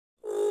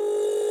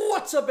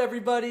What's up,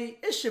 everybody?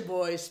 It's your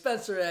boy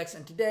Spencer X,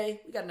 and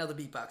today we got another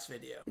beatbox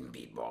video.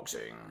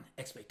 Beatboxing.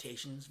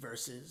 Expectations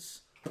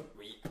versus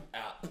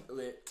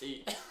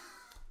reality.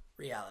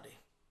 Reality.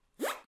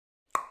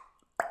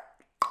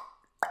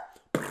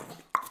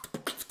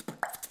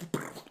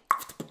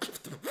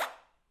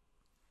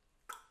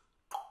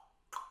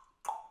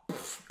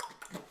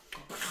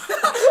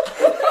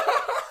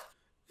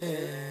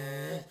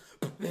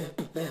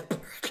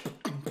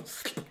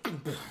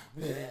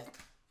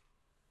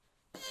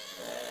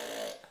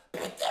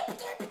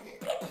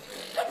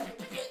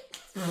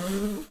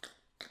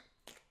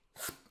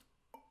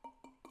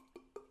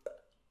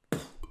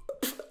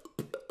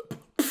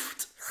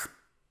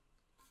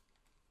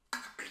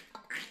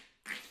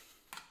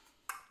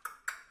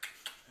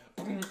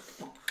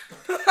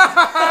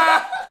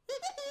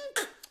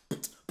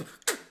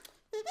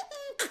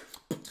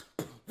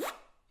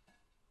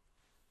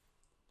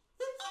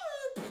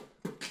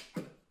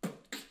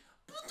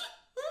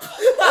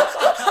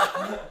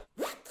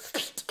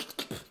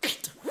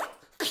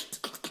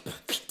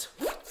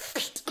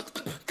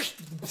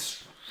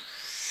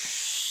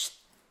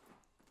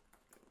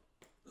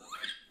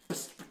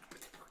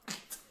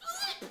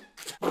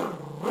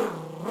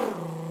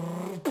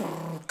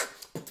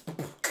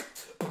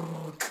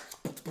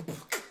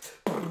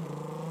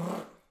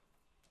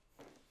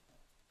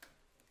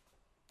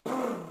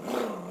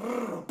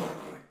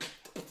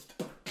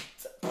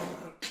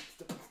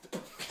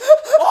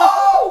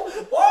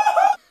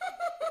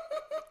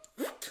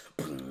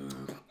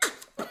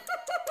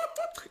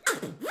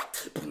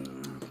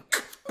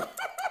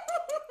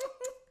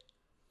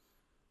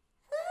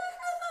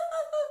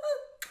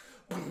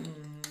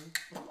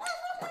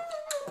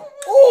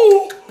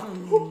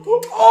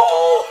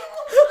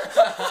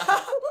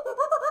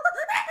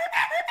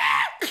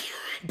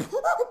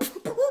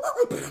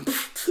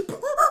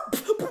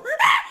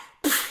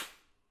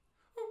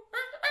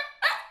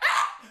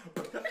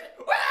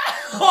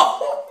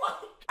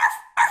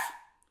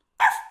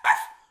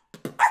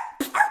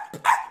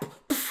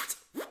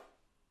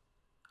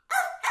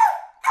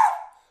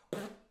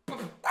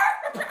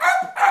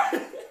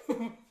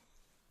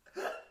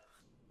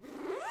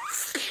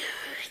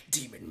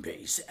 Demon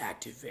base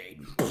activate.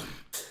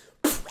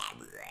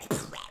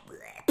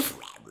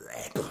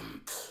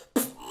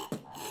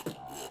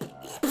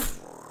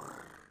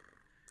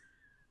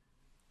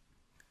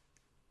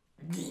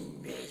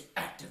 Demon base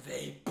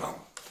activate.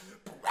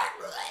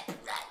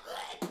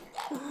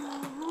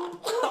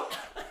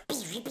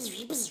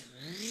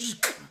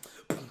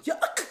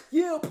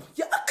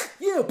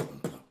 Yeah.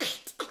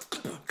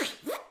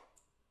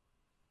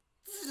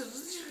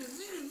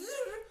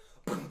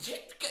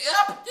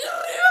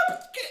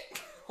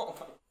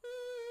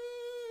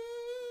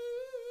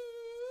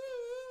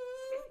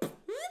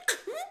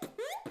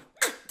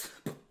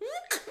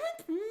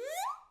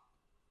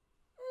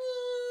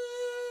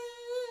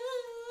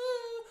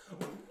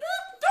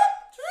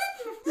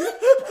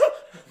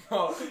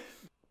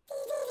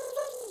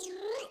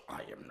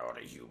 I am not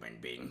a human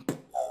being.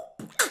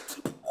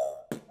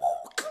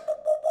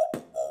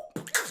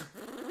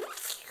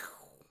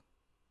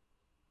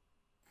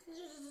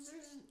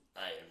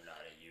 I am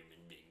not a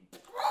human being.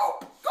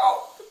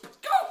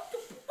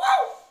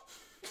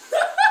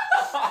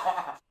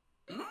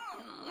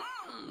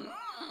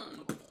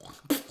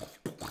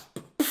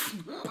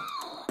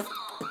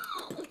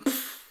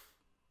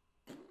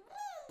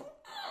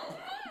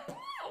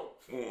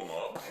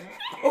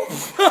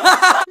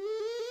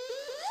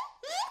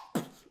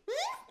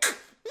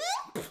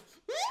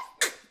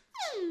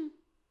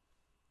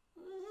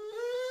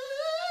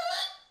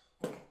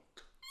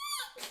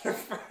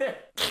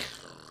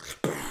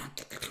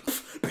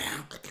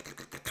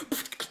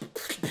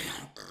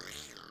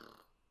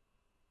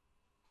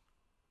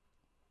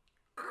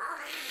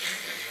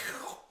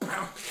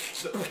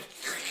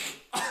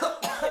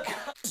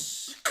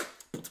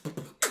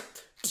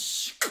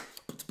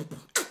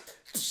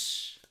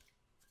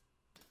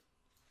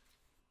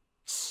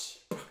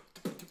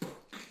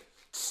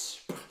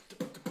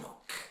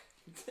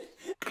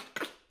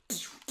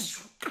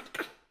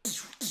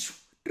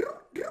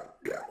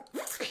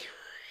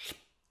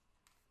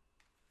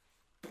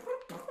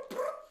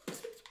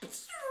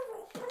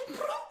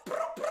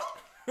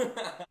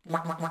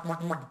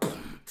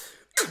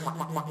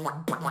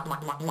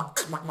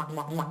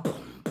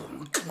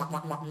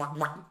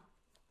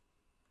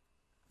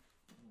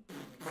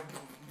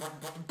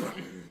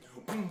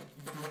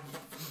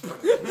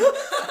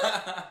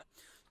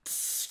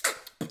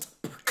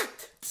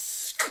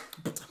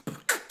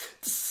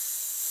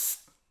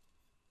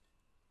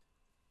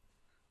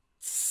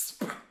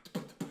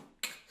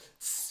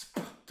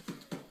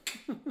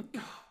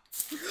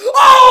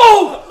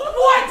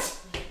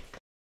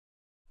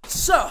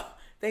 So,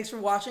 thanks for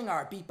watching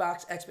our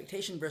beatbox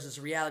expectation versus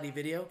reality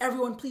video.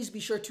 Everyone, please be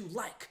sure to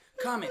like,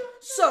 comment,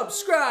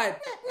 subscribe,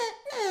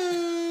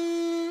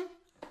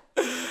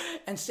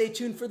 and stay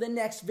tuned for the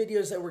next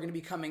videos that we're going to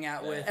be coming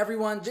out with.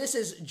 Everyone, this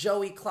is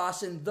Joey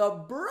Clausen, the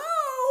bro.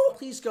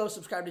 please go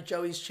subscribe to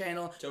Joey's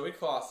channel. Joey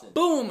Clausen.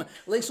 Boom!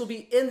 Links will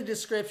be in the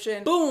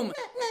description. Boom!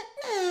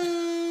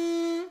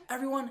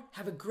 Everyone,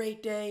 have a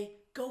great day.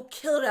 Go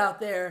kill it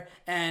out there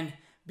and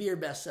be your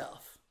best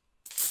self.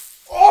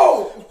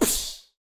 Oh!